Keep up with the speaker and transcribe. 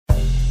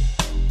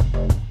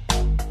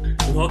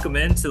Welcome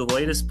into the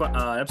latest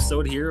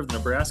episode here of the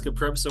Nebraska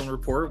Prep Zone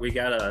Report. We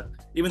got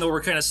even though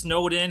we're kind of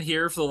snowed in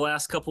here for the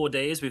last couple of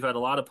days, we've had a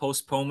lot of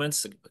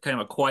postponements, kind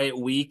of a quiet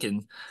week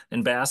in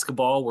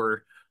basketball.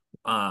 We're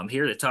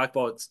here to talk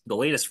about the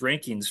latest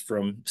rankings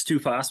from Stu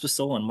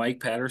Fospasol and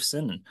Mike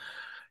Patterson.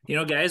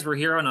 And guys, we're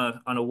here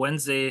on a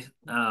Wednesday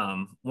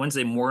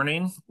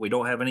morning. We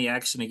don't have any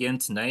action again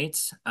tonight,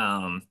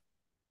 but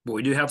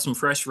we do have some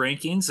fresh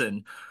rankings.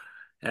 And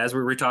as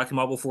we were talking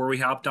about before we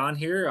hopped on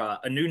here,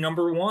 a new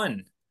number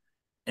one.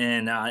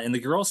 And in the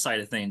girls' side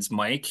of things,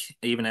 Mike,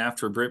 even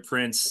after Britt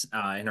Prince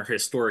in her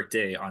historic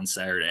day on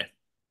Saturday.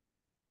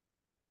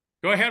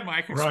 Go ahead,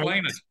 Mike. Right.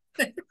 Explain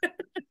it.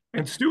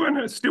 And Stu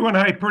and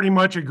I pretty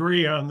much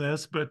agree on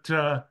this, but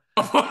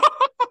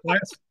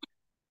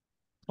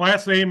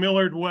Class A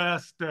Millard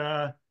West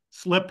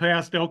slipped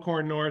past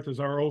Elkhorn North as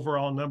our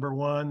overall number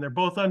one. They're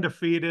both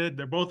undefeated.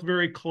 They're both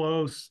very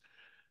close.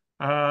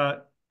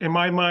 In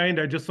my mind,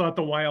 I just thought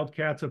the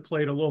Wildcats have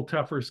played a little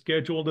tougher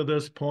schedule to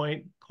this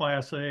point,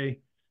 Class A,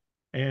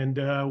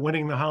 and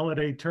winning the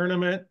holiday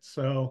tournament.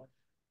 So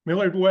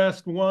Millard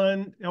West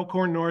won,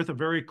 Elkhorn North a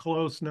very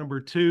close number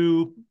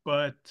two,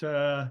 but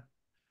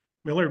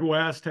Millard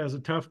West has a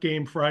tough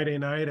game Friday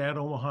night at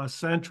Omaha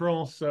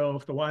Central. So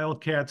if the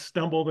Wildcats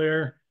stumble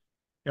there,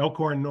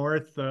 Elkhorn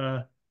North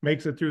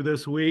makes it through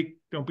this week.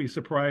 Don't be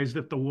surprised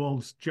if the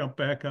Wolves jump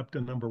back up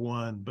to number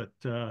one. But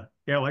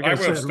yeah, like I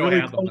said,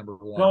 really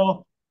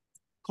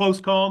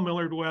close call.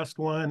 Millard West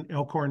won,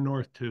 Elkhorn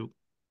North two.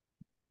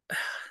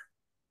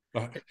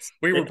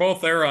 We were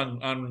both there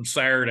on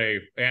Saturday,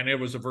 and it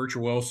was a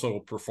virtuoso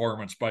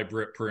performance by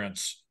Britt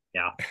Prince.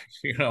 Yeah.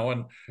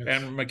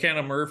 And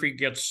McKenna Murphy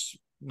gets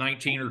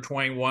 19 or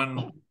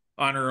 21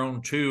 on her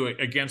own too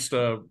against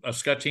a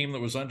Scott team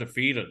that was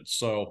undefeated.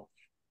 So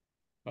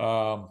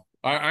I'm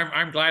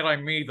glad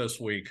I'm me this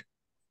week.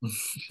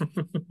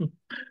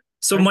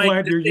 So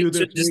Mike,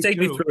 just take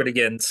me through it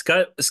again.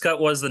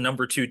 Scott was the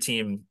number two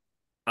team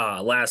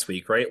last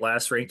week, right?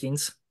 Last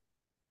rankings.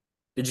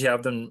 Did you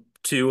have them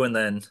two or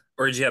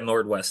did you have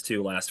Northwest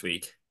two last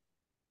week?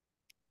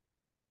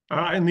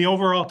 In the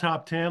overall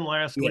top 10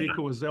 last week,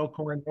 it was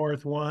Elkhorn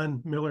North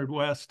one, Millard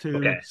West two,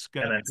 okay.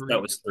 Scott and then three.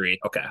 That was three.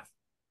 Okay.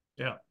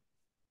 Yeah.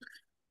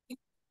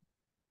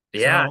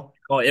 Yeah.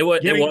 So, it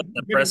was an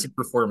impressive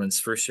performance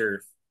for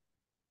sure.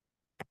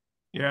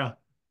 Yeah.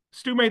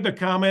 Stu made the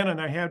comment, and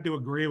I had to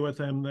agree with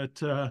him,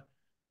 that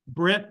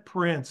Britt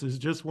Prince is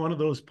just one of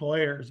those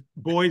players,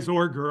 boys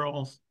or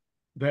girls,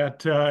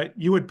 that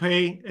you would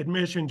pay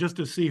admission just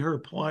to see her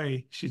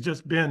play. She's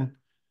just been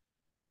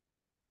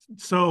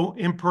so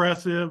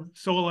impressive,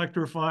 so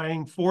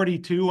electrifying.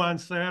 42 on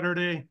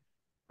Saturday.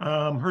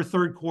 Her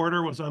third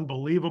quarter was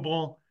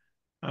unbelievable.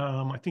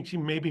 I think she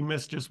maybe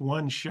missed just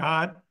one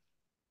shot,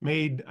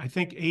 made, I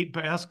think, 8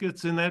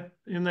 baskets in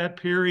that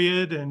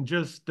period, and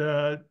just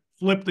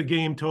flipped the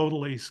game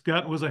totally.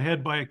 Scott was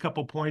ahead by a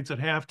couple points at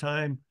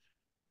halftime.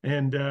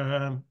 And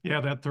yeah,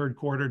 that third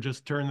quarter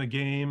just turned the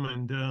game.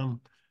 And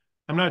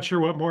I'm not sure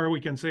what more we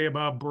can say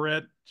about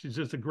Britt. She's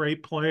just a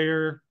great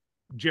player,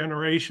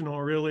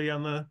 generational really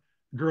on the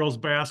girls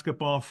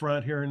basketball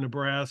front here in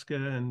Nebraska.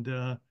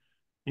 And,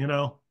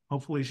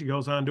 hopefully she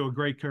goes on to a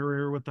great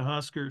career with the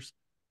Huskers.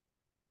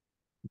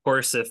 Of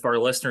course, if our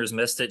listeners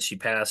missed it, she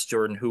passed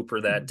Jordan Hooper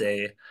that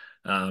day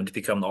to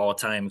become the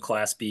all-time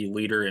Class B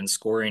leader in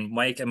scoring.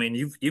 Mike, I mean,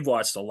 you've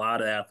watched a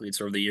lot of athletes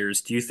over the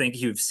years. Do you think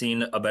you've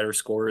seen a better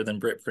scorer than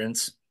Britt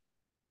Prince?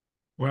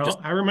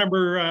 Well, I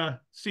remember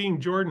seeing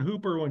Jordan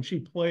Hooper when she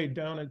played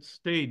down at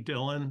State,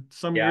 Dylan,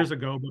 some years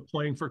ago, but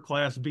playing for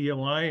Class B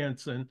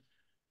Alliance. And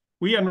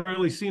we hadn't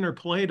really seen her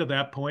play to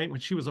that point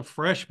when she was a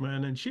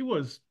freshman. And she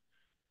was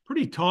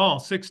pretty tall,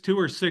 6'2"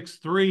 or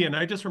 6'3". And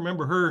I just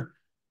remember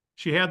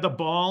she had the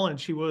ball and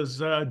she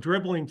was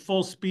dribbling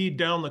full speed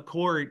down the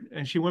court.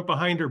 And she went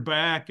behind her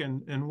back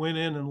and went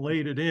in and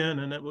laid it in.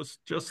 And it was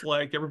just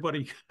like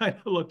everybody kind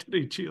of looked at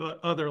each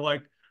other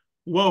like,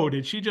 whoa,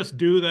 did she just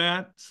do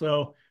that?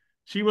 So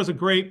she was a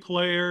great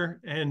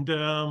player, and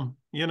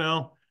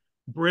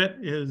Britt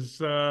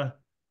is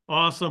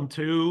awesome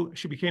too.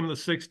 She became the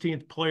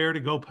 16th player to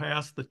go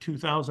past the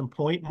 2,000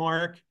 point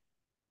mark.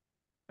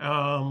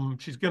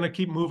 She's going to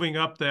keep moving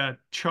up that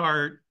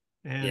chart,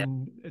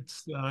 and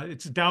it's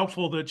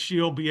doubtful that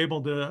she'll be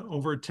able to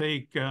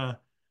overtake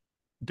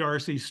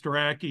Darcy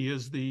Strachey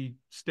as the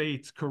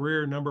state's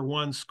career number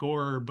one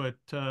scorer, but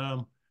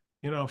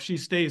if she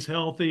stays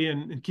healthy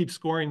and keeps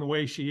scoring the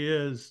way she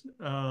is,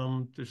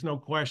 there's no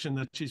question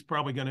that she's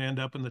probably going to end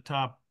up in the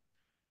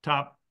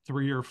top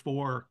 3 or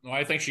 4. No,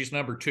 I think she's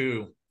number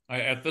two.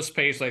 At this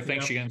pace, I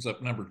think she ends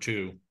up number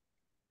two.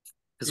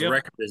 His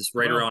record is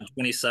around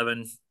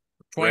 27.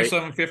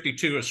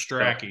 27.52 is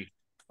Strachey.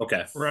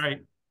 Okay.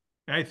 Right.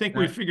 I think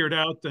we figured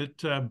out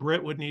that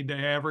Britt would need to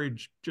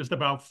average just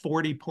about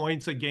 40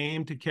 points a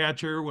game to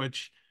catch her,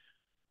 which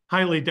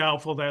highly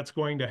doubtful that's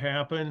going to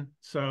happen.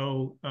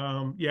 So,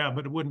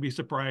 but it wouldn't be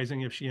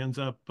surprising if she ends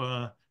up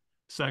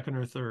second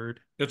or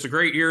third. It's a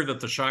great year that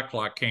the shot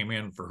clock came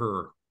in for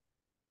her.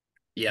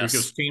 Yes.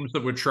 Because teams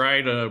that would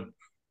try to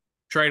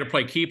try to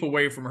play keep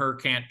away from her.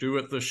 Can't do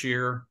it this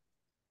year.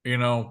 You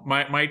know,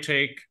 my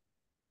take,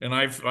 and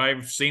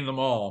I've seen them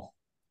all.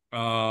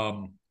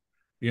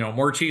 You know,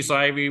 Mortice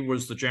Ivy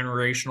was the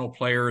generational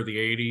player of the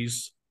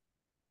 80s.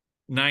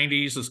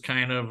 90s is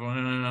kind of,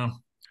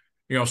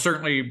 you know,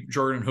 certainly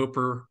Jordan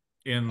Hooper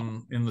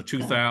in the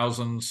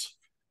 2000s,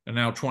 and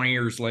now 20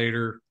 years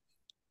later,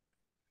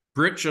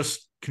 Britt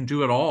just can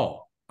do it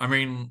all. I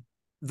mean,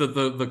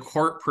 the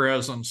court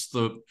presence,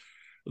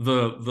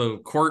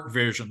 the court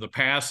vision, the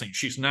passing.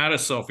 She's not a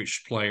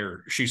selfish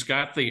player. She's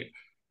got the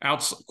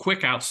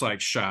quick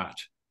outside shot.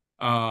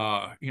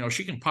 You know,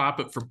 she can pop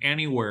it from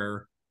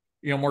anywhere.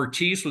 You know,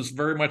 Mortice was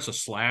very much a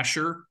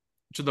slasher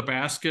to the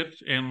basket,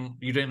 and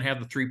you didn't have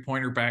the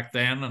 3-pointer back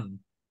then,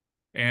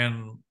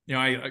 and you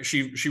know,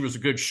 she was a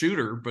good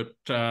shooter, but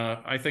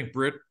I think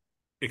Britt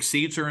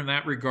exceeds her in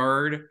that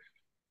regard.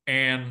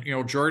 And you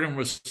know, Jordan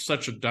was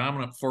such a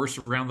dominant force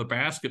around the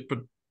basket, but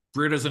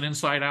Britt is an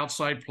inside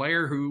outside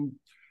player who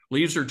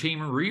leads her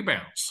team in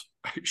rebounds.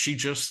 She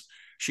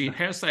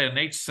has that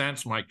innate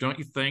sense, Mike, don't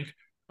you think,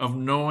 of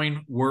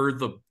knowing where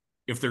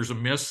if there's a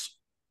miss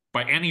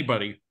by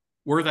anybody,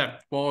 where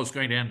that ball is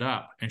going to end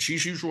up, and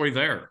she's usually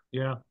there.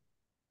 Yeah.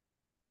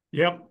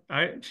 Yep.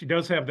 She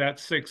does have that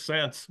sixth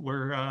sense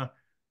where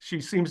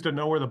she seems to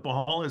know where the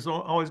ball is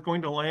always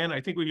going to land. I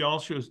think we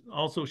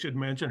also should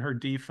mention her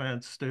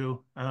defense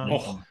too.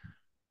 Oh,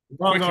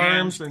 Long quick arms,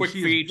 hands, and quick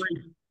she feet.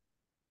 is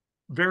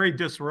very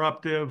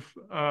disruptive.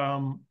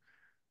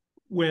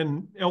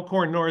 When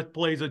Elkhorn North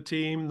plays a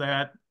team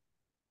that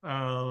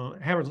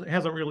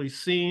hasn't really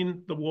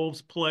seen the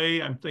Wolves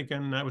play, I'm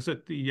thinking I was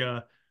at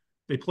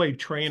they played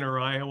Trainer,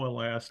 Iowa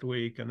last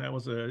week, and that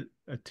was a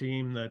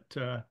team that,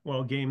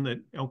 a game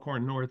that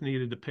Elkhorn North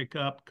needed to pick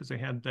up because they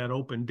had that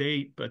open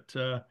date. But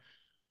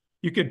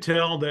you could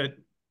tell that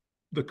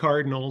the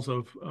Cardinals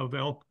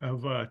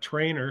of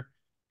Trainer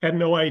had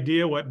no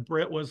idea what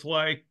Britt was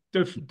like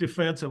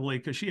defensively,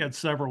 because she had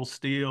several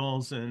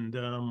steals, and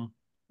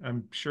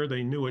I'm sure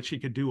they knew what she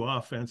could do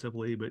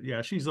offensively. But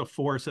yeah, she's a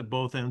force at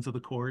both ends of the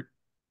court.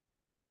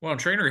 Well,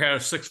 Trainer had a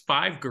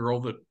 6'5" girl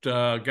that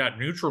got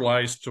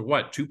neutralized to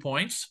what, 2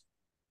 points?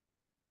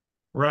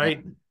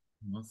 Right.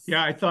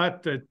 Yeah, I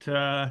thought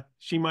that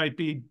she might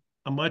be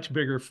a much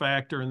bigger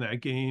factor in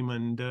that game,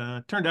 and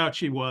turned out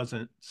she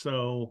wasn't.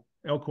 So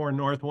Elkhorn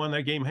North won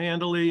that game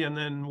handily, and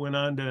then went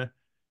on to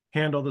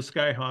handle the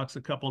Skyhawks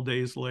a couple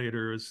days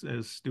later, as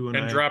Stu and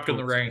I dropped in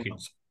the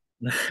rankings.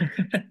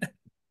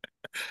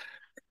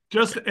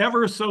 Just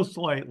ever so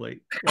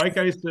slightly. Like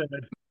I said,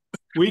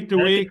 week to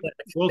week,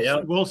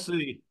 we'll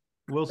see.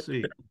 We'll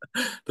see.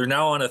 They're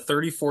now on a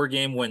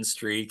 34-game win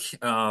streak.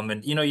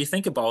 And you know, you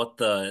think about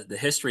the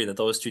history that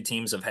those two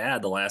teams have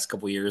had the last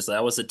couple of years.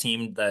 That was a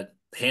team that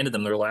handed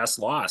them their last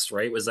loss,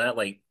 right? Was that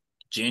like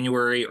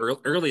January,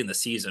 early in the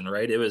season,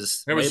 right? It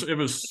was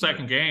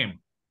second game.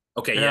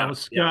 Okay, yeah. It was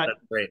Scott,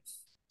 that's great.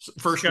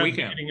 First Scott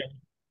weekend.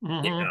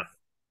 Yeah.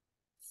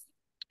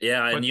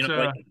 Yeah, and But, you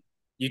know, like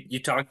you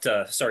talked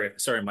to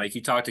sorry, Mike,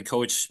 you talked to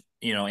Coach,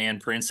 you know, Ann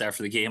Prince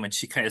after the game, and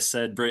she kind of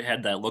said Britt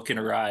had that look in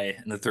her eye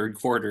in the third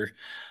quarter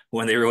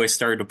when they really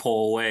started to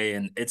pull away,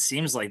 and it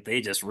seems like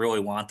they just really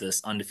want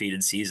this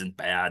undefeated season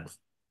bad.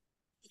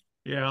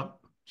 Yeah,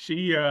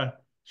 she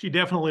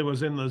definitely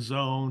was in the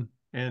zone,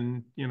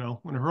 and you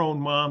know, when her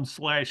own mom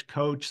 /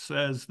 coach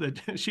says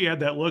that she had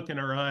that look in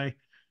her eye,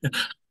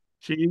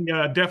 she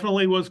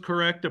definitely was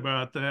correct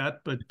about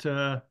that.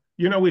 But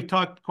you know, we've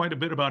talked quite a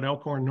bit about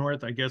Elkhorn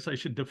North. I guess I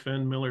should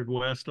defend Millard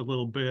West a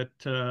little bit.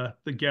 The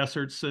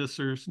Gessert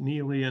sisters,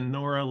 Neely and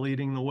Nora,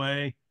 leading the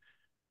way.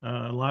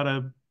 A lot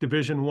of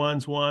Division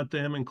I's want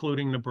them,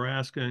 including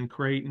Nebraska and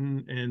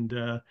Creighton,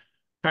 and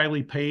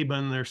Kylie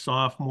Pabin, their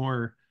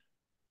sophomore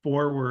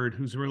forward,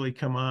 who's really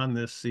come on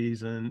this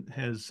season,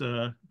 has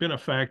been a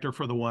factor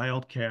for the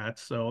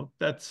Wildcats. So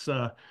that's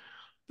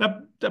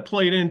that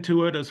played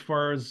into it as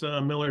far as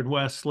Millard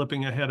West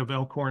slipping ahead of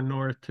Elkhorn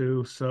North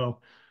too. So,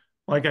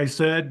 like I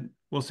said,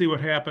 we'll see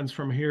what happens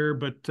from here.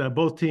 But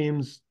both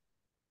teams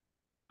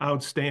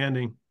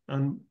outstanding.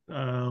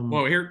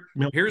 Well,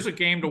 here's a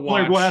game to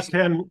watch.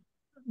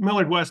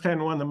 Millard West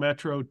hadn't won the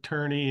Metro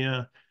tourney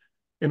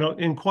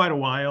in quite a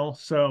while,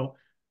 so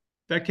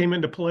that came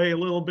into play a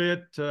little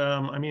bit.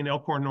 I mean,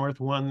 Elkhorn North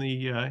won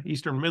the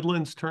Eastern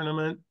Midlands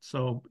tournament,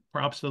 so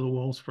props to the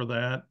Wolves for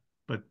that.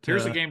 But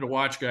here's a game to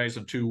watch, guys,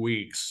 in 2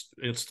 weeks.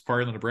 It's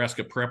part of the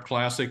Nebraska Prep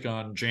Classic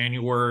on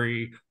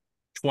January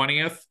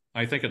 20th.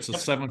 I think it's a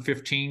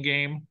 7:15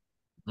 game.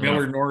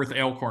 Millard North,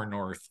 Elkhorn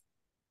North.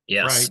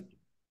 Yes. Right.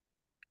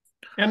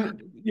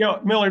 And, you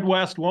know, Millard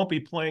West won't be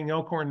playing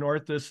Elkhorn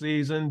North this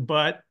season,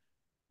 but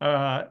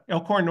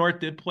Elkhorn North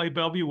did play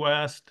Bellevue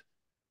West.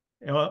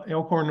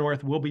 Elkhorn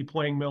North will be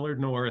playing Millard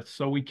North,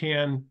 so we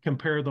can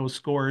compare those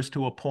scores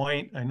to a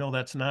point. I know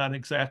that's not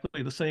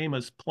exactly the same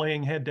as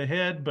playing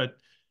head-to-head, but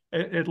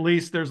at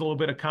least there's a little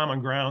bit of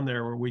common ground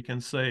there where we can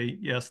say,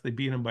 yes, they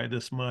beat them by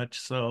this much,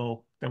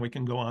 so then we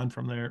can go on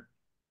from there.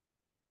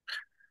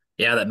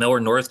 Yeah, that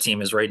Millard North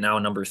team is right now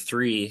number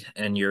 3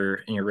 in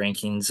your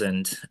rankings,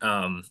 and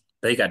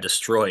they got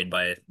destroyed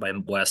by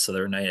West the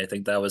other night. I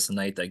think that was the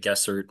night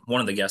that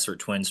one of the Gessert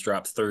twins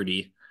dropped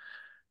 30,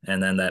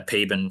 and then that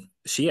Paben,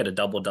 she had a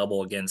double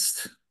double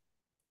against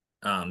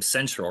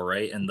Central,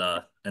 right, in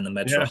the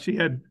Metro.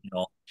 Yeah, You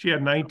know, she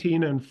had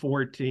 19 and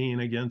 14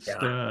 against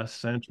yeah,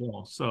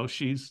 Central. So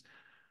she's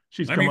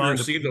I'm come eager on to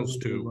to see play those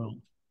really two well.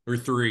 or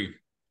three.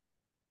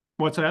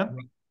 What's that?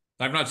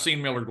 I've not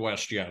seen Millard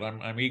West yet.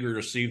 I'm eager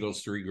to see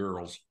those three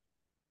girls.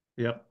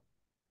 Yep.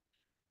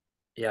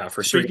 yeah,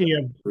 for sure. Speaking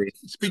of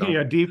So speaking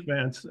of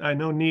defense, I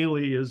know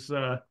Neely is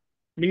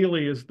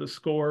the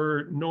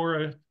scorer.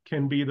 Nora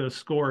can be the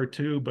scorer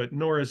too, but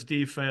Nora's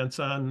defense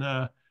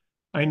on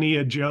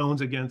Inea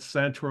Jones against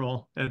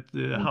Central at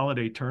the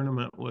holiday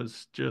tournament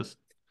was just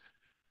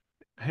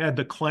had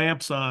the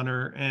clamps on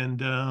her,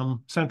 and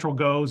Central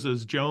goes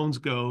as Jones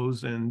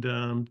goes,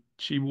 and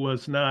she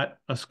was not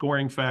a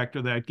scoring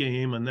factor that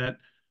game, and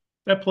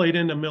that played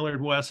into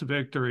Millard West's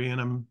victory. And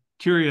I'm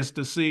curious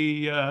to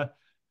see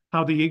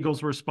how the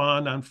Eagles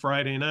respond on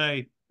Friday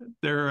night.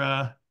 They're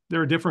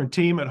a different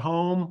team at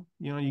home.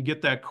 You know, you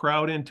get that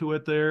crowd into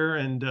it there,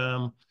 and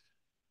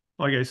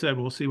like I said,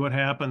 we'll see what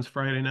happens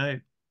Friday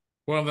night.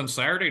 Well, then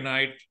Saturday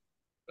night,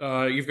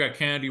 you've got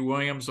Kennedy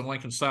Williams and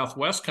Lincoln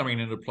Southwest coming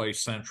into play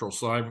Central,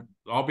 so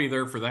I'll be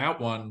there for that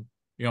one.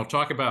 You know,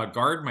 talk about a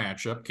guard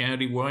matchup: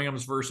 Kennedy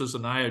Williams versus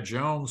Anaya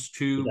Jones,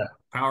 two yeah.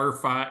 Power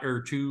Five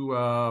or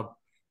two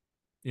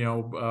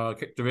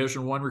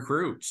Division I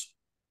recruits.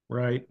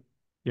 Right.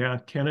 Yeah.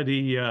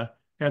 Kennedy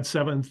had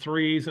 7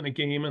 threes in a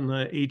game in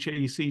the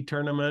HAC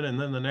tournament. And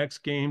then the next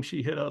game,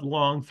 she hit a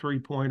long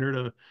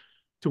 3-pointer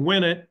to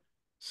win it.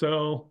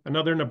 So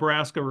another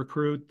Nebraska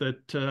recruit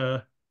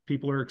that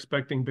people are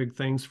expecting big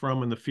things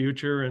from in the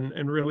future,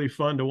 and really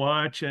fun to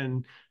watch.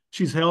 And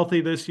she's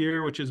healthy this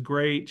year, which is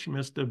great. She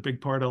missed a big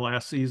part of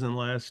last season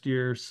last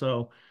year.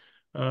 So,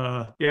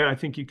 yeah, I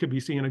think you could be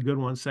seeing a good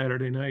one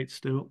Saturday night,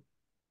 Stu.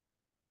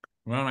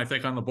 Well, I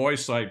think on the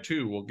boys' side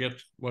too, we'll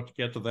get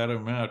to that in a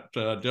minute.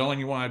 Dylan,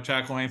 you want to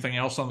tackle anything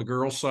else on the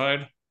girls'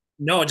 side?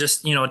 No,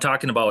 just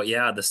talking about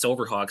the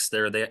Silverhawks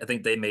there. I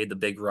think they made the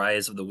big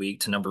rise of the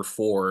week to number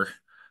 4.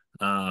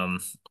 Um,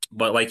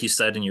 but like you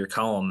said in your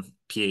column,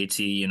 PAT,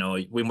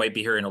 we might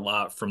be hearing a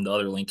lot from the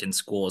other Lincoln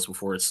schools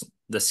before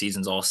the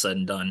season's all said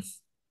and done.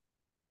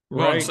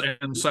 Well, Right.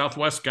 and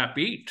Southwest got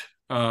beat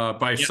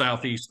by Yeah.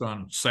 Southeast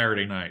on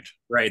Saturday night.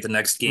 Right, the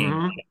next game.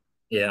 Mm-hmm.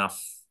 Yeah.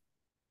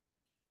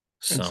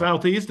 And So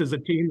Southeast is a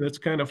team that's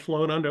kind of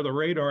flown under the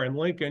radar in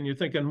Lincoln. You're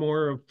thinking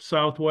more of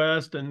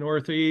Southwest and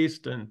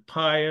Northeast and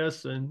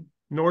Pius and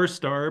North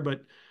Star,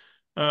 but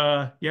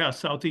yeah,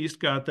 Southeast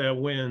got that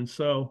win.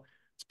 So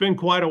it's been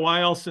quite a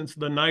while since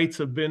the Knights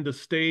have been to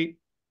state.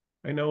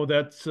 I know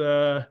that's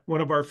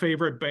one of our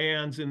favorite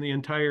bands in the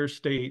entire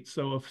state.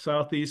 So if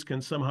Southeast can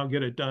somehow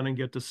get it done and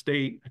get to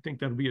state, I think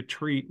that'll be a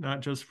treat,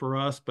 not just for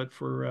us, but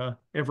for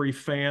every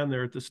fan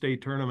there at the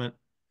state tournament.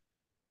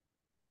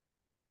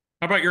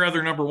 How about your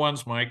other number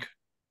ones, Mike?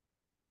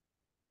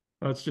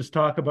 Let's just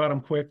talk about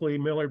them quickly.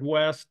 Millard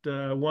West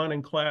won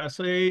in Class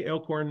A,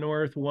 Elkhorn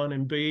North won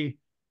in B.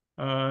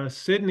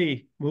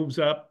 Sydney moves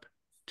up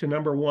to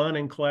number 1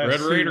 in Class Red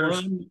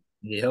Raiders. C1.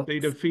 yep. They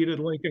defeated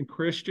Lincoln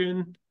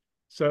Christian.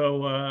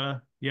 So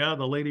yeah,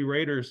 the Lady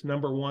Raiders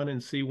number 1 in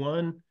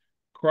C1.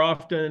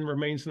 Crofton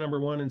remains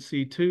number 1 in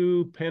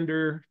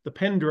C2. The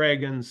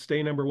Pendragons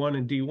stay number 1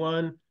 in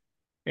D1.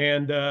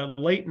 And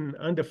Layton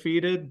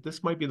undefeated.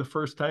 This might be the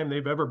first time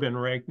they've ever been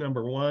ranked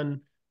number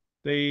 1.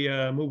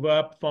 They move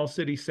up. Fall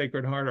City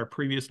Sacred Heart, our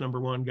previous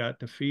number 1, got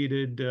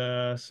defeated.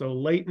 So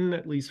Layton,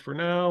 at least for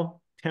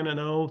now,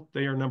 10-0.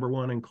 They are number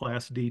 1 in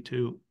Class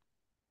D2.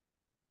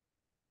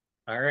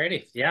 All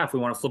righty. Yeah, if we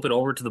want to flip it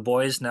over to the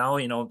boys now,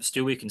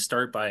 Stu, we can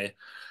start by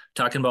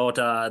talking about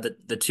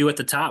the two at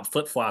the top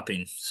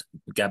flip-flopping.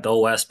 We got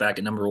Bill West back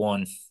at number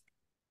 1.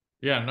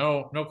 Yeah,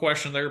 no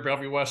question there.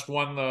 Bellevue West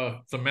won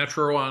the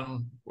Metro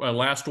on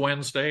last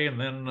Wednesday, and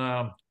then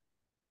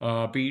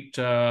beat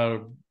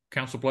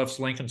Council Bluffs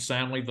Lincoln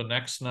Stanley the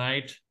next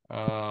night.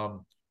 The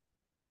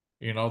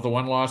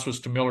one loss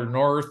was to Millard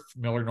North.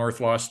 Millard North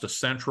lost to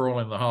Central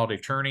in the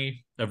holiday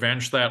tourney,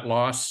 avenged that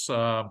loss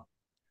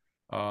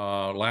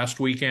last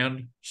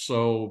weekend.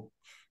 So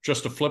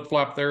just a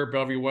flip-flop there.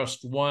 Bellevue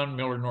West 1,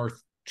 Millard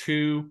North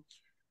 2,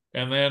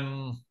 and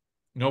then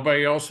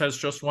nobody else has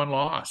just one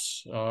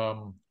loss.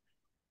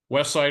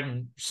 West Side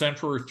and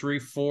Central are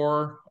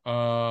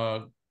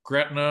 3-4.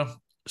 Gretna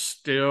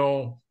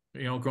still,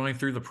 going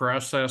through the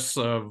process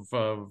of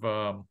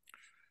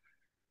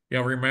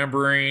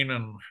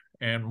remembering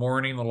and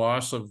mourning the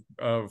loss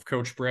of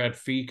Coach Brad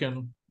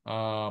Feakin.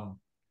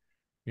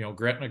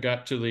 Gretna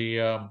got to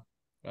the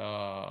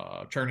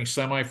tourney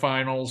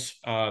semifinals.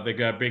 They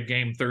got a big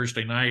game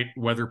Thursday night,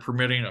 weather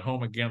permitting, at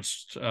home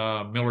against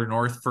Miller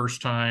North.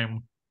 First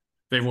time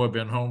they would have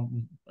been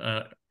home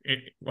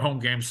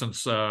game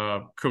since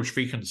Coach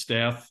Feakin's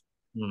death.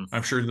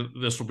 I'm sure that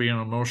this will be an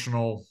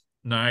emotional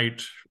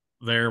night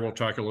there. We'll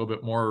talk a little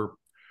bit more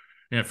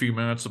in a few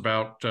minutes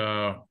about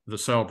the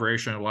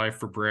celebration of life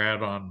for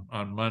Brad on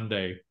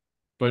Monday.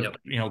 But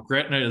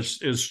Gretna is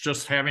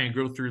just having to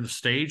go through the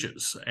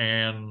stages,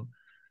 and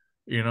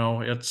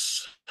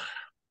it's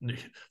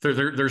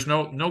there's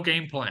no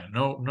game plan,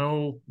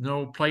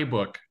 no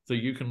playbook that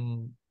you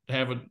can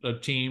have a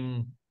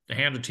team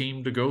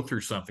to go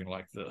through something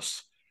like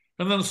this.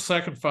 And then the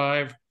second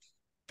five,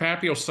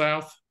 Papio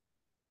South,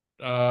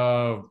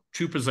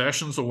 2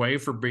 possessions away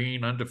for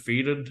being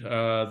undefeated.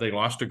 They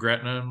lost to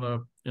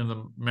Gretna in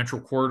the Metro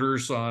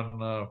quarters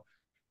on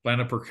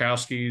Lana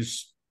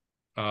Perkowski's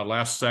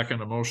last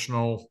second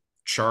emotional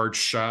charge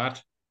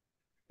shot.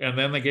 And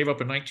then they gave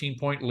up a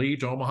 19-point lead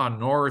to Omaha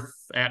North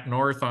at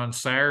North on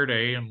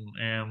Saturday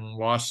and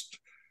lost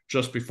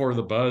just before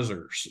the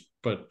buzzers.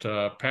 But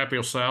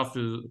Papio South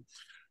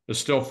is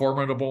still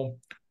formidable.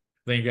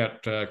 Then you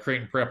got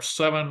Creighton Prep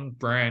 7,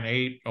 Bryan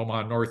 8,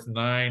 Omaha North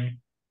 9,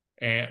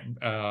 and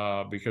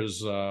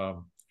because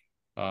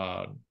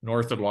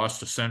North had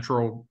lost to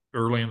Central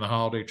early in the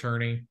holiday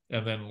tourney.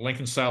 And then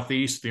Lincoln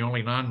Southeast, the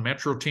only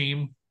non-Metro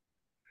team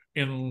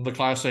in the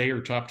Class A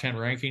or top 10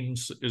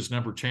 rankings, is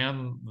number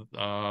 10.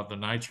 The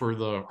Knights were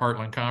the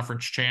Heartland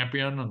Conference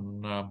champion.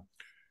 And,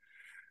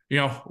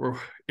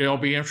 it'll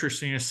be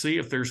interesting to see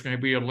if there's going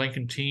to be a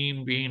Lincoln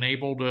team being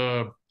able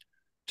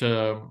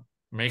to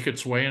make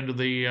its way into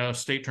the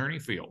state tourney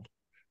field.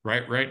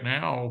 Right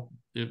now,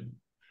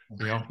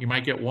 you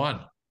might get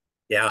one.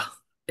 Yeah.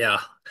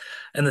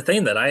 And the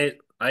thing that I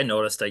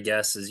noticed, I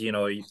guess, is,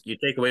 you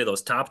take away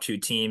those top 2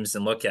 teams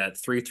and look at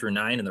 3 through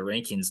 9 in the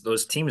rankings,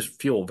 those teams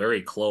feel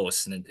very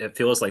close. And it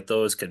feels like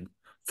those could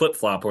flip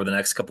flop over the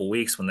next couple of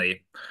weeks when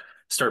they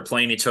start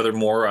playing each other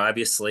more,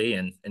 obviously.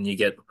 And you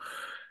get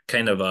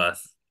kind of a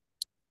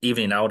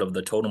evening out of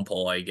the totem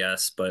pole, I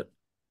guess. But,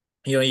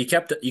 you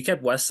kept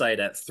Westside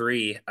at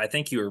 3. I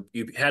think you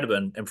had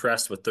been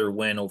impressed with their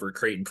win over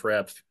Creighton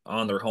Prep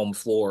on their home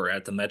floor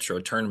at the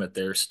Metro tournament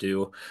there,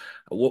 Stu.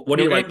 What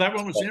do you like? That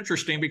one was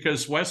interesting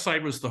because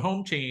Westside was the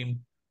home team.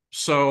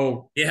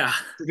 So yeah,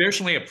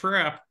 traditionally at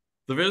Prep,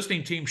 the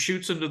visiting team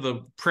shoots into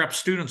the Prep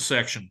student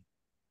section.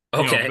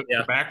 Okay,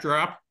 the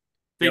backdrop.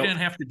 They didn't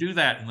have to do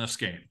that in this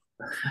game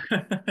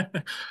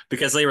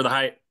because they were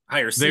the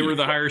higher seed. They were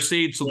the higher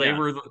seed, so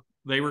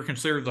they were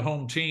considered the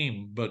home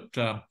team. But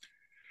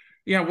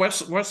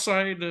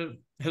Westside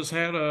has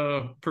had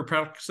a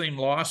perplexing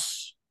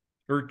loss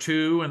or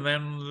 2, and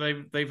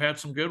then they've had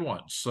some good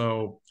ones.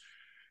 So,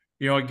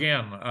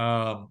 again,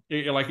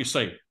 like you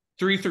say,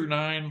 3 through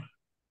 9,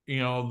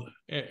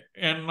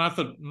 and not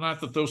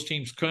that those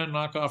teams couldn't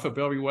knock off a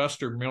Bellevue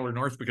West or Millard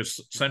North,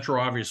 because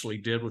Central obviously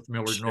did with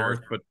Millard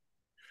North, but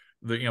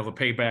the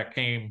payback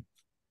came.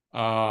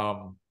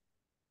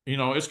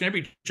 It's going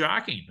to be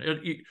jockeying.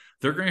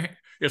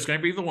 It's going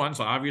to be the ones,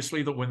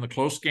 obviously, that win the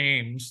close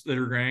games that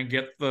are going to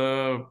get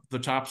the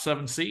top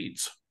 7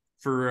 seeds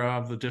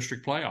for the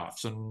district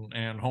playoffs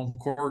and home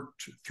court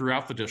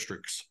throughout the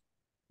districts.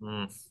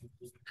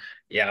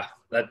 Yeah,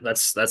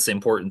 that's the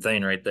important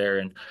thing right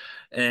there.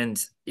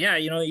 And yeah,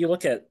 you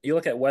look at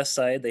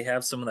Westside, they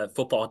have some of that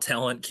football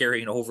talent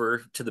carrying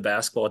over to the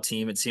basketball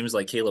team. It seems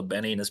like Caleb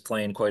Benning is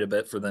playing quite a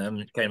bit for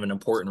them, kind of an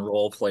important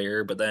role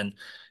player. But then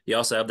you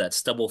also have that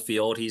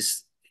Stubblefield.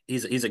 He's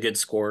a good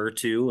scorer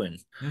too. And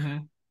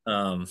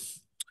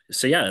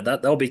so yeah,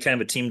 that'll be kind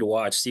of a team to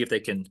watch. See if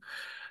they can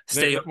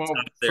stay up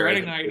there.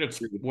 Friday night it's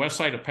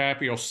Westside of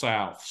Papio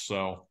South.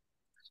 So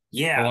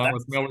yeah, along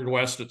with Millard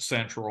West at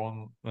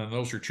Central, and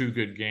those are 2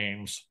 good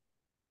games.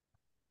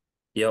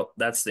 Yep,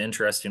 that's the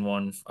interesting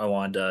one I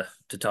wanted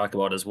to talk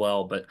about as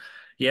well. But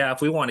yeah,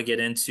 if we want to get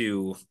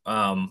into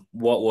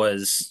what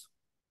was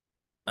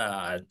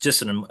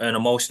just an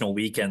emotional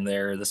weekend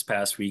there this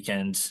past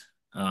weekend,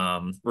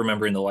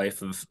 remembering the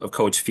life of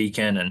Coach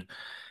Feakin, and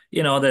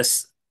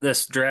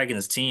this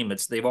Dragons team,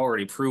 they've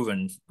already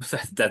proven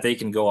that they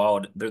can go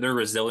out. They're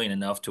resilient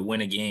enough to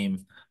win a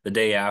game the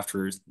day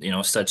after,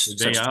 such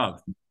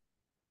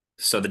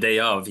so the day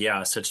of,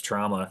 such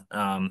trauma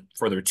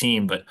for their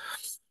team. But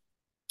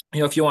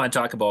if you want to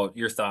talk about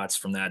your thoughts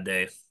from that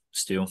day,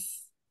 Stu.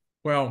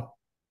 Well,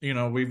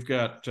 we've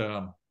got we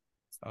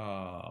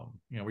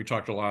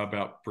talked a lot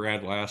about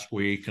Brad last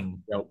week, and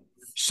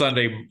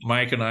Sunday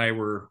Mike and I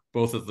were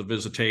both at the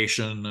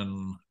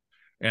visitation,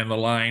 and the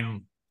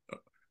line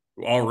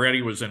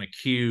already was in a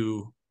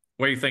queue.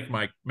 What do you think,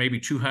 Mike?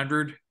 Maybe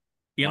 200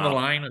 in the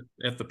line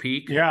at the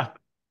peak? Yeah.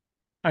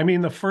 I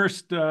mean, the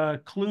first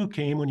clue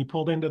came when you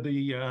pulled into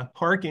the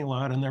parking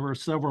lot, and there were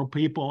several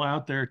people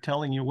out there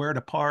telling you where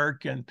to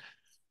park. And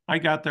I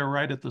got there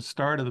right at the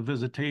start of the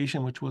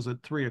visitation, which was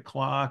at 3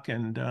 o'clock.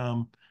 And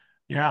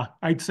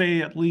I'd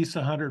say at least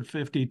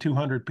 150,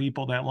 200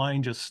 people. That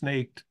line just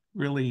snaked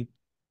really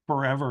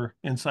forever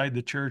inside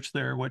the church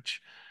there,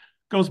 which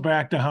goes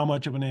back to how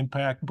much of an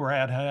impact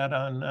Brad had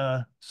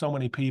on so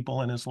many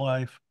people in his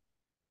life.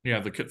 Yeah,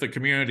 the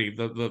community,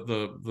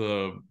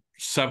 the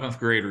 7th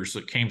graders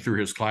that came through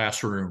his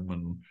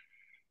classroom,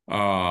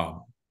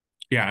 and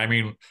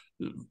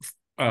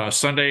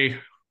Sunday,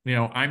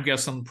 I'm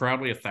guessing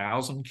probably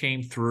 1,000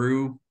 came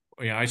through.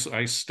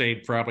 I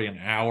stayed probably an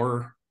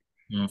hour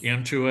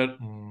into it,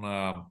 and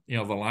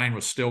the line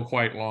was still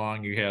quite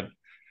long. You had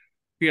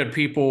you had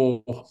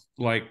people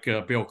like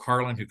Bill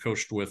Carlin, who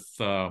coached with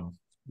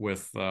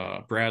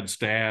Brad's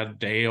dad,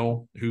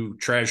 Dale, who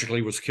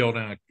tragically was killed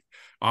in an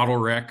auto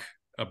wreck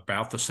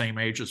about the same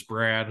age as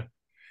Brad.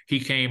 He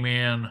came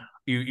in.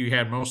 You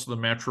had most of the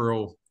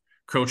Metro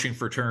coaching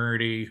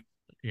fraternity,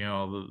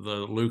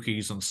 the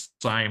Lukies and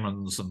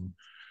Simons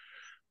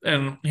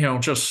and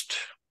just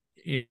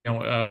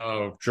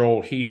Joel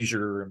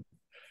Heiser and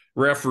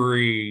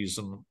referees,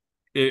 and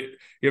it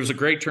was a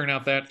great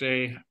turnout that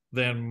day.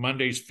 Then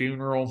Monday's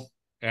funeral.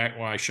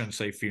 Well, I shouldn't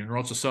say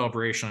funeral. It's a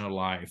celebration of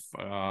life.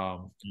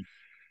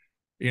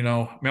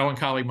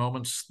 Melancholy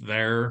moments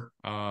there.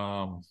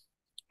 A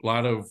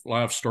lot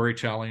of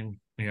storytelling.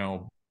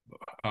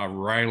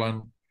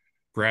 Rylan,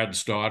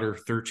 Brad's daughter,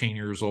 13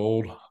 years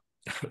old,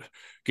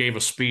 gave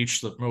a speech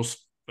that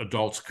most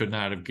adults could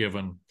not have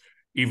given,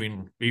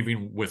 even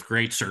with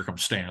great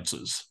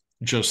circumstances.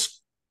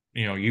 Just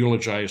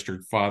eulogized her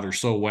father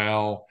so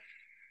well.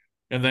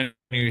 And then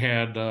you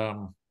had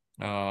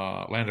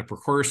Landa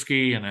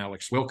Prikorsky and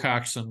Alex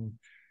Wilcoxon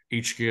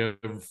each give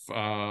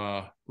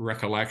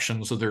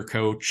recollections of their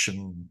coach,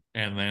 and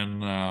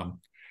then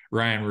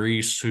Ryan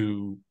Reese,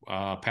 who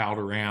palled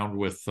around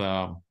with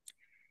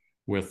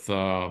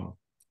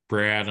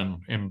Brad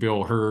and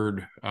Bill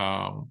Hurd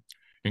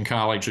in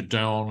college at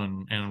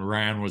Doane, and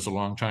Ryan was a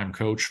longtime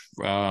coach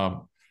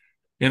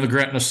in the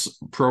Gretna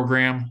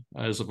program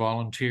as a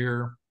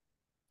volunteer.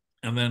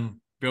 And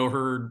then Bill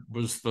Hurd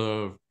was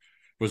the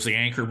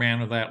anchor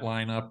man of that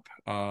lineup.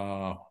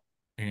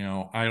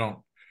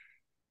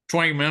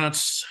 20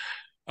 minutes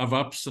of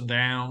ups and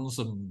downs,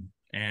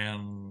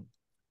 and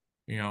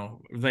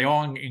they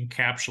all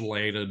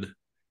encapsulated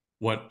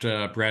what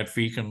Brad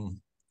Feakin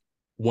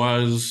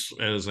was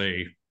as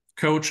a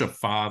coach, a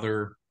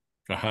father,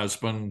 a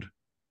husband,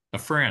 a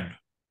friend.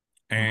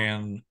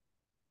 And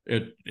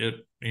I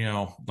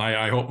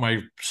hope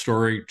my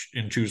story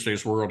in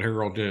Tuesday's World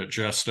Herald did it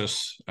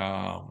justice.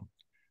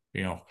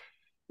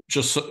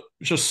 Just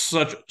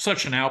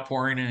such an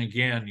outpouring. And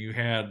again, you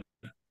had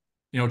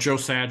Joe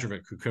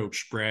Sadrovic, who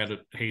coached Brad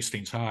at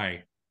Hastings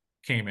High,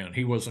 came in.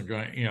 He wasn't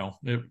going,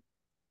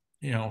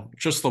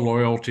 just the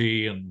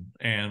loyalty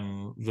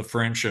and the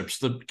friendships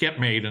that get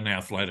made in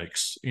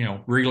athletics,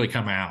 really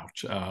come out.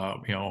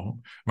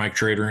 Mike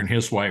Trader and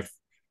his wife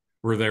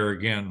were there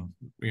again.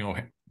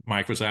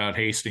 Mike was out at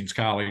Hastings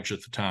College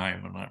at the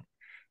time, and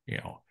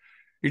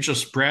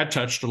Brad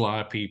touched a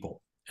lot of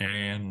people,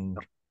 and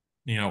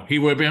he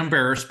would be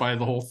embarrassed by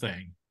the whole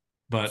thing,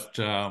 but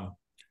then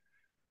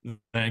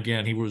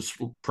again, he was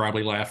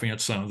probably laughing at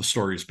some of the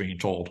stories being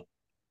told,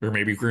 or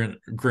maybe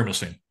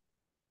grimacing.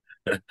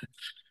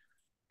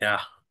 Yeah.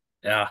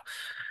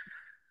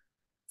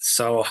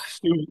 So,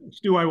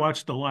 Stu, I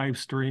watched the live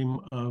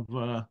stream of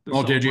the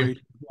celebration of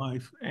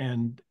life,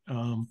 and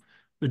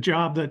the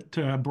job that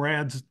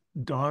Brad's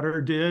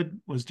daughter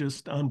did was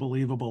just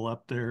unbelievable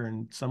up there,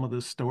 and some of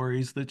the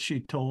stories that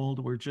she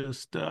told were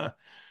just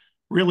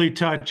really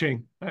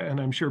touching. And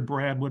I'm sure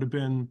Brad would have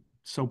been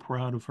so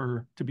proud of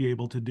her to be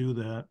able to do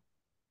that.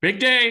 Big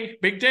day,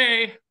 big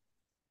day.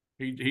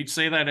 He'd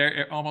say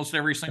that almost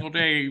every single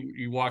day.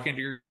 You walk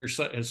into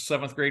his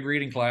seventh grade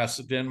reading class,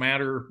 it didn't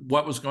matter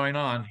what was going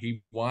on.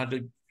 He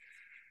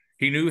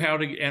knew how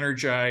to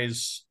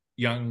energize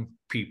young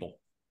people.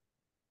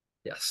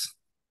 Yes,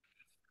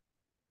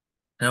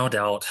 no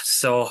doubt.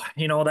 So,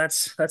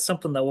 that's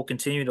something that we'll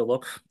continue to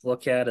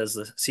look at as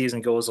the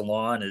season goes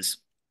along, is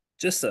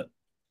just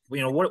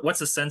what's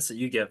the sense that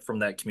you get from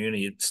that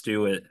community,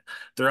 Stu?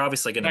 They're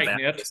obviously going to back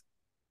this.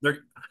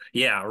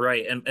 Yeah,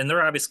 right. And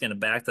they're obviously going to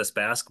back this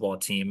basketball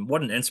team.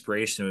 What an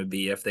inspiration it would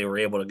be if they were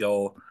able to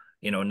go,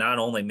 not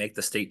only make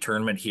the state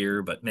tournament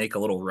here, but make a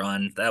little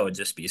run. That would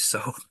just be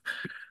so,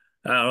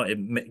 I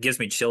don't know, it gives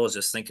me chills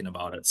just thinking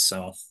about it.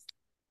 So,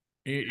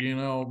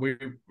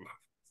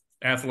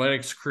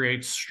 athletics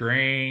creates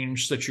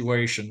strange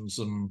situations,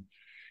 and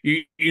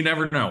you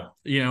never know.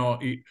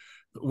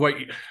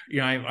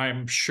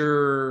 I'm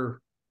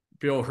sure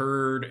Bill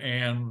Hurd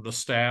and the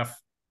staff,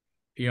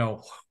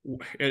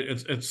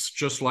 it's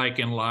just like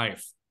in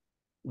life.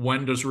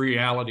 When does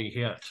reality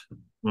hit?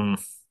 And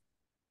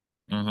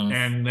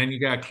then you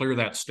got to clear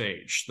that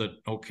stage that,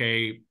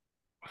 okay,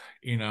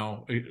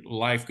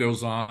 life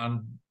goes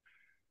on.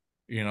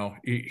 You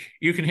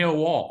can hit a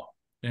wall,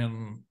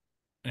 and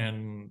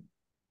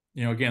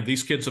again,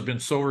 these kids have been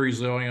so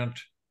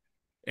resilient,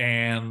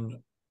 and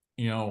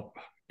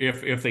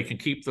if they can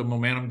keep the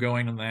momentum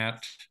going in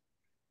that,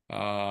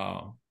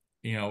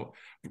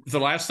 the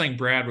last thing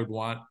Brad would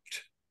want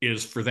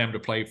is for them to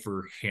play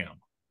for him.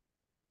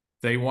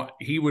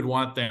 He would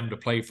want them to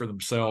play for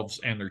themselves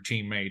and their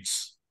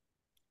teammates.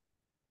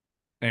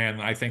 And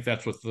I think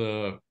that's what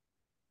the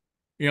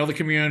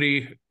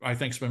community, I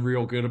think, has been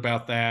real good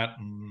about that.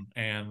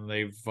 And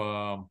they've,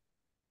 the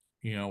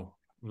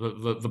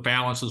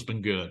balance has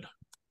been good.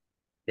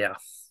 Yeah.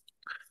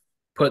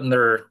 Putting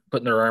their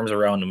arms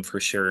around them for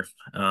sure.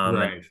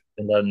 Right.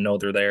 And let them know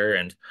they're there.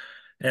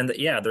 And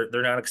yeah,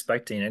 they're not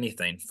expecting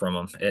anything from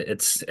them.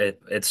 It's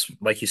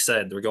like you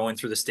said, they're going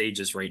through the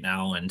stages right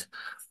now, and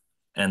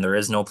and there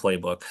is no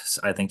playbook.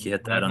 So I think you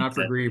hit that on Not the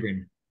for head.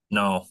 grieving.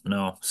 No,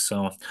 no.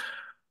 So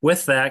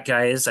with that,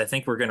 guys, I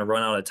think we're going to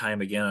run out of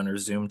time again on our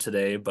Zoom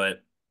today,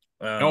 but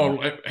um,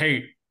 Oh,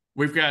 hey,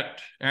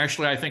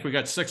 I think we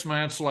got 6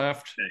 minutes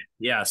left.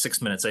 yeah,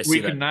 6 minutes. I see We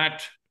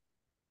that.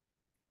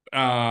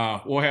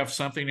 cannot, we'll have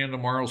something in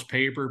tomorrow's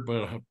paper,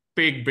 but a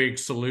big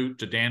salute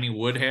to Danny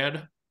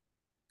Woodhead,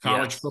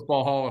 College Yes.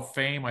 Football Hall of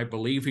Fame. I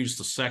believe he's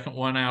the second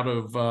one out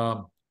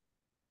of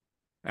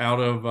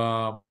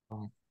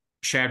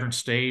Chadron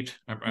State.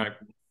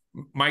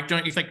 Mike,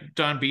 don't you think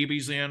Don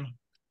Beebe's in?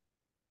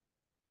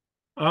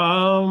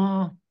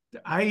 Um,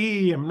 I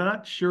am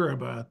not sure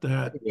about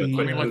that. Let The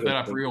me look that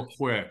up real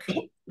quick.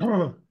 the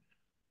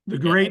Yeah.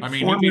 great I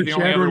mean, he'd be former the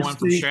only other Chadron one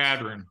from State,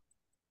 Chadron.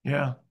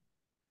 yeah,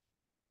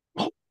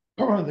 the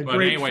But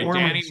great anyway, former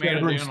Danny made it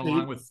Chadron in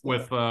along State.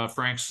 with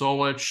Frank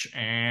Solich,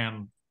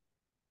 and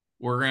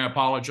we're going to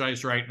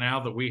apologize right now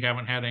that we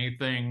haven't had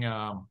anything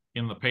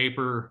in the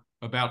paper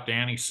about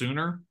Danny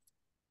sooner.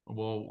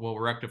 We'll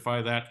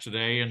rectify that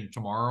today and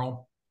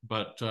tomorrow.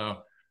 But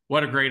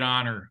what a great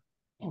honor!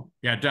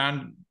 Yeah,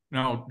 Don.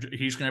 No,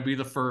 he's going to be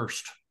the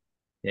first.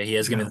 Yeah, he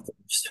is going to Yeah. be the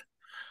first.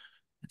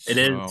 It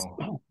is.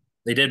 So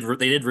They did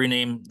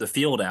rename the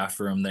field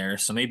after him there,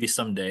 so maybe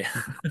someday,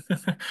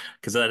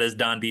 because that is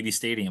Don Beebe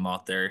Stadium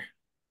out there.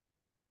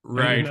 I did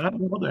right. not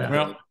know that.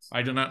 Well,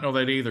 I did not know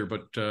that either,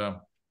 but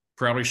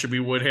probably should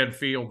be Woodhead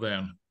Field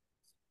then,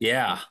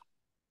 Yeah,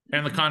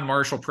 and the Con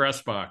Marshall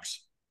press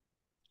box.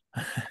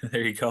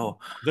 there you go.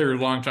 Their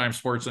longtime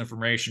sports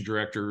information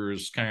director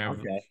is kind of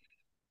Okay.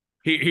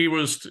 he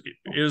was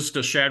is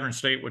to Chadron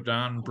State what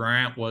Don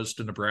Bryant was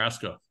to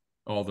Nebraska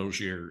all those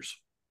years.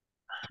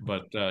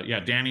 But yeah,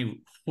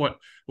 Danny, what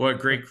a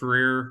great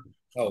career.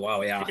 Oh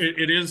wow, yeah.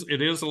 It is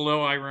a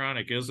little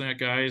ironic, isn't it,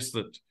 guys,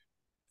 that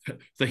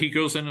he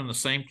goes in the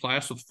same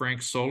class with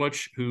Frank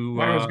Solich, who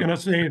I was going to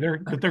say they're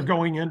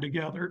going in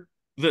together.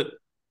 that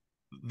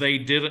they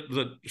didn't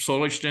that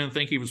Solich didn't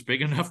think he was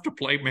big enough to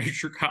play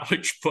major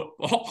college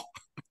football.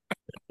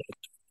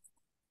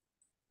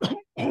 Which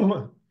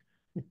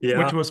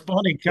Yeah. was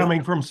funny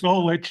coming from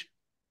Solich.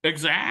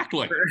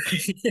 Exactly.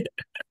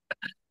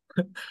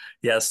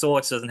 Yeah,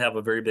 Stolix doesn't have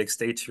a very big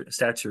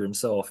stature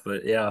himself,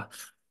 but yeah.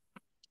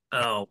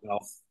 Oh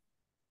well.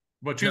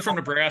 But you No. from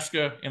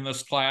Nebraska in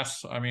this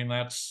class, I mean,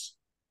 that's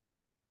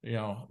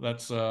going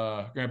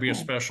to be a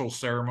special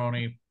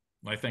ceremony.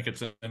 I think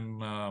it's in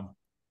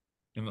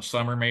the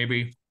summer,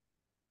 maybe,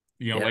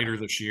 Yeah. later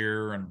this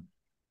year. And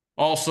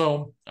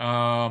also,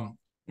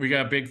 we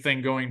got a big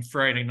thing going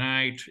Friday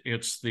night.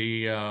 It's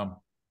the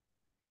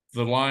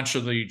launch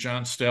of the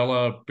John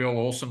Stella Bill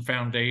Olson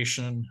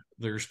Foundation.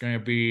 There's going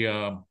to be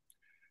a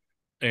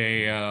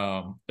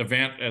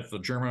event at the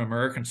German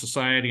American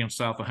Society on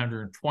South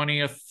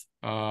 120th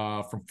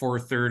from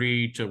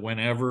 4:30 to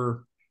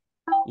whenever.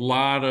 A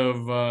lot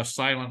of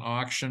silent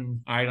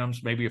auction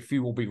items. Maybe a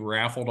few will be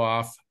raffled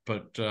off,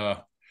 but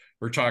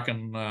we're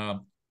talking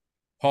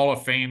Hall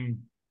of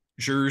Fame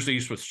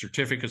jerseys with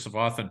certificates of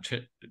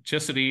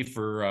authenticity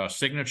for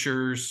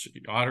signatures,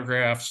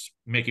 autographs,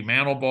 Mickey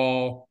Mantle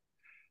ball,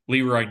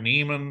 Leroy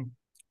Neiman,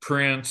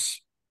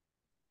 Prince.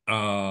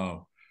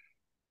 Somebody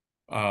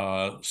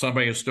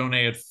has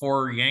donated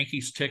 4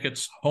 Yankees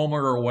tickets, home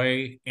or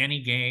away,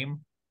 any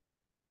game.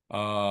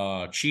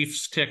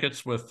 Chiefs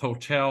tickets with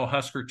hotel,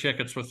 Husker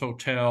tickets with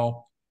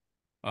hotel,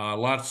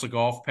 lots of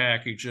golf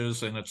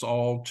packages, and it's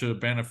all to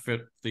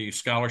benefit the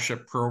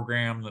scholarship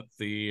program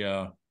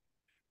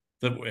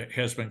that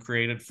has been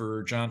created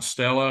for John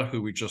Stella,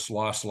 who we just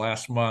lost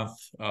last month.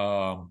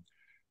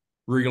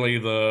 Really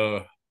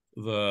the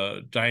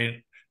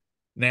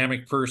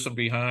dynamic person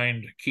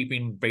behind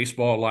keeping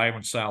baseball alive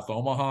in South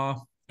Omaha.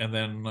 And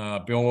then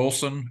Bill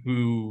Olson,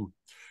 who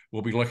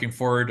we'll be looking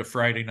forward to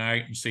Friday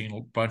night and seeing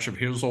a bunch of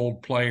his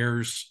old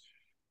players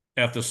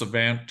at this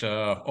event.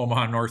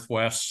 Omaha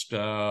Northwest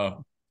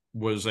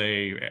was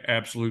a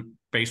absolute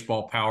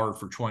baseball power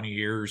for 20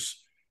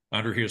 years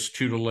under his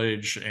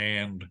tutelage,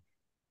 and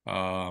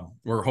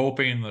we're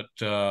hoping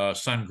that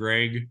son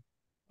Greg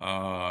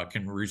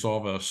can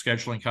resolve a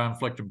scheduling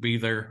conflict and be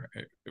there.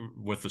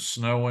 With the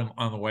snow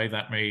on the way,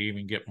 that may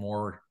even get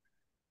more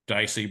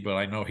dicey, but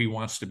I know he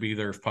wants to be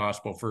there if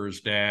possible for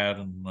his dad.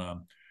 And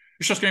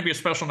it's just going to be a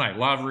special night. A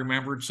lot of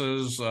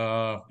remembrances.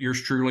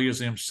 Yours truly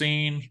is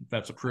emceeing.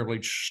 That's a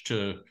privilege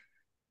to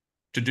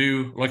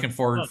do. Looking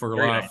forward for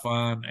a lot of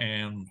fun,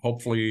 and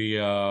hopefully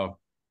a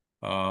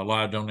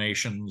lot of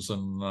donations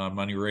and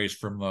money raised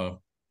from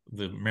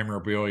the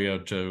memorabilia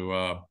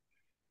to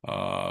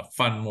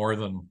fund more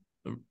than,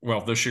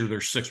 well, this year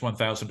there's 6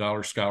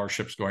 $1,000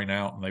 scholarships going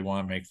out, and they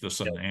want to make this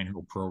an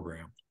annual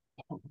program.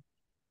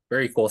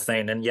 Very cool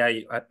thing. And yeah,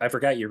 I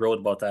forgot you wrote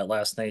about that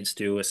last night,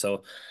 Stu.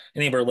 So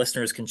any of our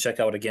listeners can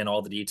check out again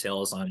all the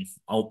details on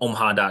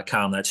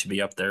omaha.com. That should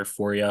be up there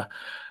for you.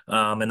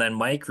 And then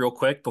Mike, real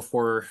quick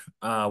before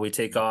we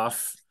take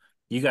off,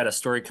 you got a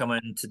story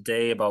coming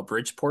today about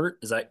Bridgeport.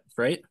 Is that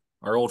right?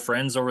 Our old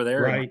friends over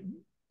there. Right.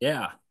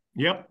 Yeah.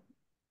 Yep.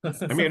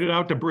 I made it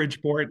out to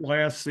Bridgeport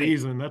last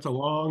season. That's a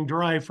long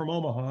drive from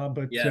Omaha,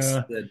 but Yes.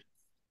 Good.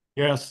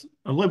 Yes,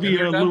 Been there,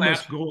 Olivia done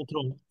Loomis that.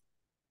 Goldtoll.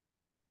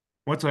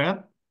 What's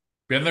that?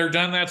 Been there,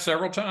 done that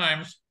several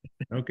times.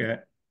 Okay.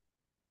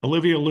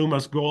 Olivia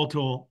Loomis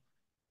Goldtoll,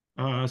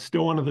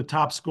 still one of the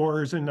top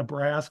scorers in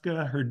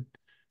Nebraska. Her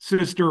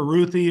sister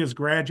Ruthie has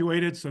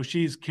graduated, so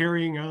she's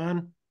carrying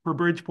on for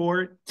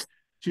Bridgeport.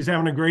 She's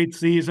having a great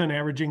season,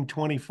 averaging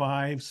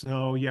 25.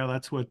 So yeah,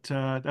 that's what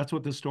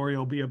the story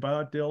will be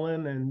about,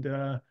 Dylan.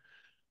 And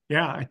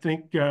yeah, I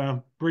think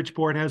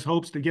Bridgeport has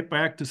hopes to get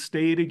back to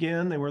state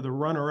again. They were the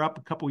runner-up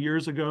a couple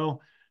years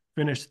ago,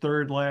 finished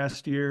third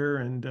last year,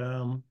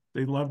 and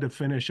they'd love to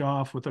finish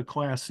off with a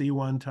Class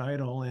C1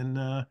 title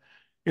in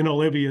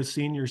Olivia's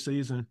senior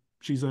season.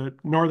 She's a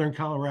Northern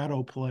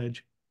Colorado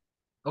pledge.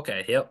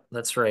 Okay, yep,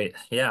 that's right.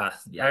 Yeah,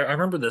 I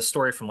remember the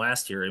story from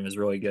last year. It was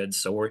really good.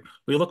 So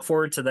we look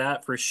forward to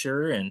that for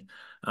sure. And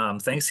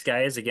thanks,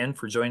 guys, again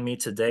for joining me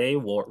today.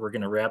 We're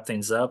going to wrap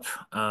things up.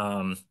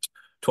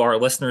 To our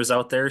listeners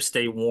out there,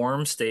 stay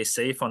warm, stay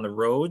safe on the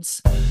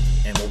roads,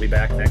 and we'll be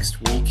back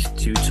next week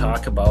to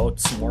talk about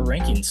some more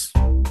rankings.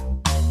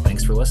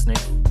 Thanks for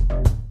listening.